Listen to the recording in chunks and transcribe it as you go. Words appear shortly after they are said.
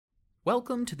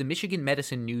Welcome to the Michigan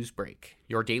Medicine News Break,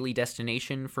 your daily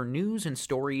destination for news and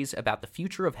stories about the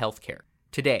future of healthcare.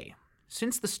 Today,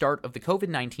 since the start of the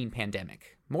COVID-19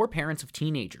 pandemic, more parents of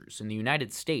teenagers in the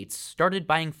United States started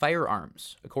buying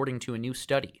firearms, according to a new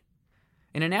study.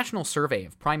 In a national survey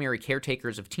of primary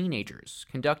caretakers of teenagers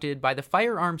conducted by the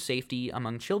Firearm Safety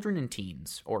Among Children and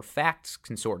Teens, or FACTS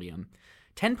Consortium,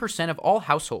 10% of all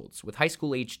households with high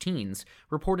school-aged teens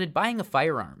reported buying a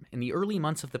firearm in the early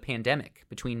months of the pandemic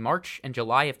between March and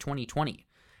July of 2020,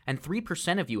 and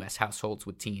 3% of U.S. households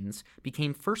with teens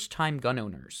became first-time gun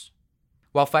owners.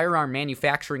 While firearm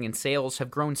manufacturing and sales have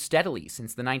grown steadily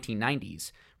since the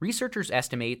 1990s, researchers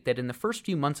estimate that in the first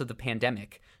few months of the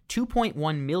pandemic,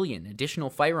 2.1 million additional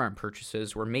firearm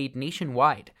purchases were made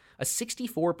nationwide, a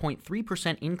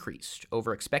 64.3% increase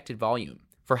over expected volume.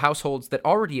 For households that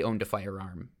already owned a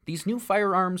firearm, these new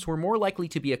firearms were more likely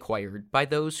to be acquired by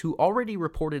those who already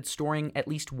reported storing at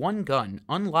least one gun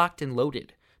unlocked and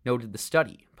loaded, noted the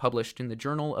study, published in the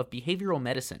Journal of Behavioral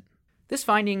Medicine. This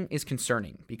finding is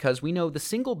concerning because we know the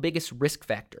single biggest risk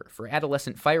factor for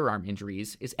adolescent firearm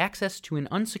injuries is access to an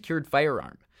unsecured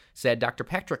firearm, said Dr.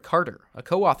 Patrick Carter, a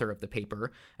co-author of the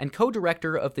paper and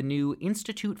co-director of the new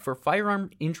Institute for Firearm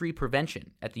Injury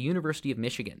Prevention at the University of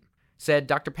Michigan. Said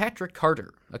Dr. Patrick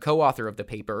Carter, a co-author of the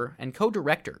paper and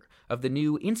co-director of the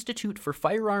new Institute for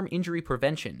Firearm Injury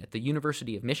Prevention at the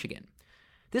University of Michigan.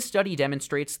 This study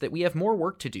demonstrates that we have more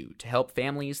work to do to help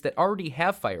families that already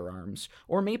have firearms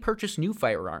or may purchase new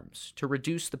firearms to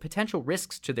reduce the potential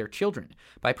risks to their children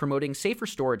by promoting safer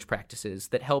storage practices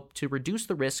that help to reduce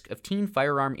the risk of teen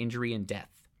firearm injury and death.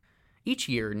 Each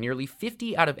year, nearly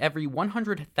 50 out of every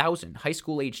 100,000 high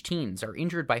school-aged teens are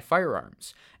injured by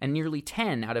firearms, and nearly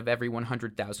 10 out of every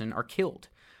 100,000 are killed.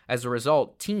 As a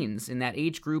result, teens in that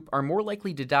age group are more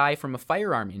likely to die from a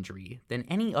firearm injury than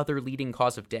any other leading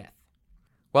cause of death.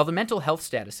 While the mental health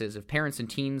statuses of parents and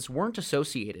teens weren't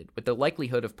associated with the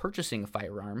likelihood of purchasing a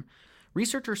firearm,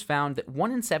 researchers found that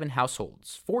 1 in 7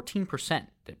 households, 14%,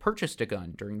 that purchased a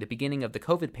gun during the beginning of the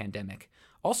COVID pandemic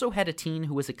also had a teen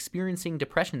who was experiencing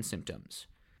depression symptoms.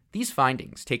 These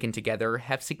findings, taken together,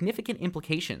 have significant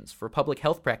implications for public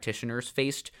health practitioners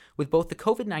faced with both the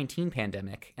COVID-19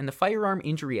 pandemic and the firearm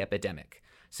injury epidemic,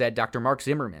 said Dr. Mark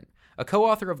Zimmerman, a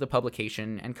co-author of the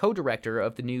publication and co-director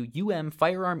of the new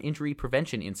Firearm Injury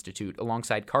Prevention Institute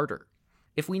alongside Carter.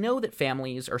 If we know that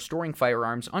families are storing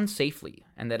firearms unsafely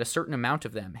and that a certain amount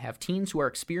of them have teens who are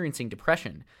experiencing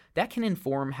depression, that can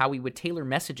inform how we would tailor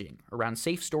messaging around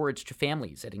safe storage to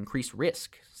families at increased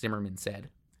risk, Zimmerman said.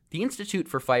 The Institute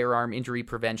for Firearm Injury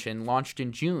Prevention launched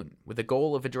in June with a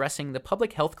goal of addressing the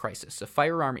public health crisis of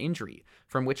firearm injury,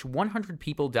 from which 100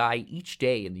 people die each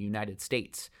day in the United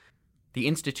States. The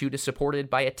institute is supported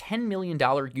by a $10 million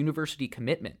university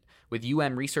commitment, with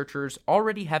researchers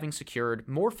already having secured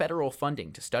more federal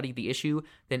funding to study the issue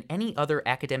than any other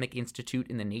academic institute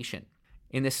in the nation.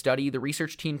 In this study, the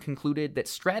research team concluded that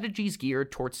strategies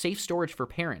geared towards safe storage for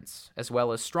parents, as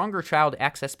well as stronger child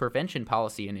access prevention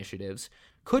policy initiatives,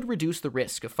 could reduce the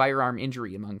risk of firearm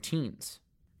injury among teens.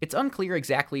 It's unclear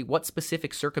exactly what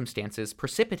specific circumstances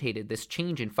precipitated this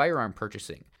change in firearm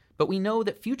purchasing, but we know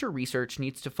that future research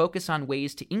needs to focus on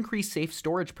ways to increase safe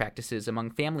storage practices among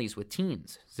families with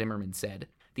teens, Zimmerman said.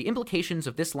 The implications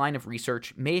of this line of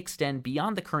research may extend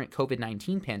beyond the current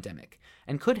COVID-19 pandemic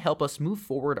and could help us move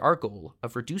forward our goal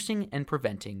of reducing and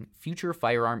preventing future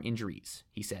firearm injuries,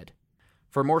 he said.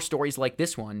 For more stories like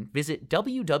this one, visit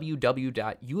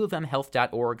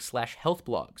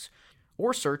www.uofmhealth.org/healthblogs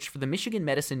or search for the Michigan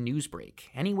Medicine News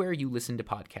Break anywhere you listen to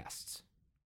podcasts.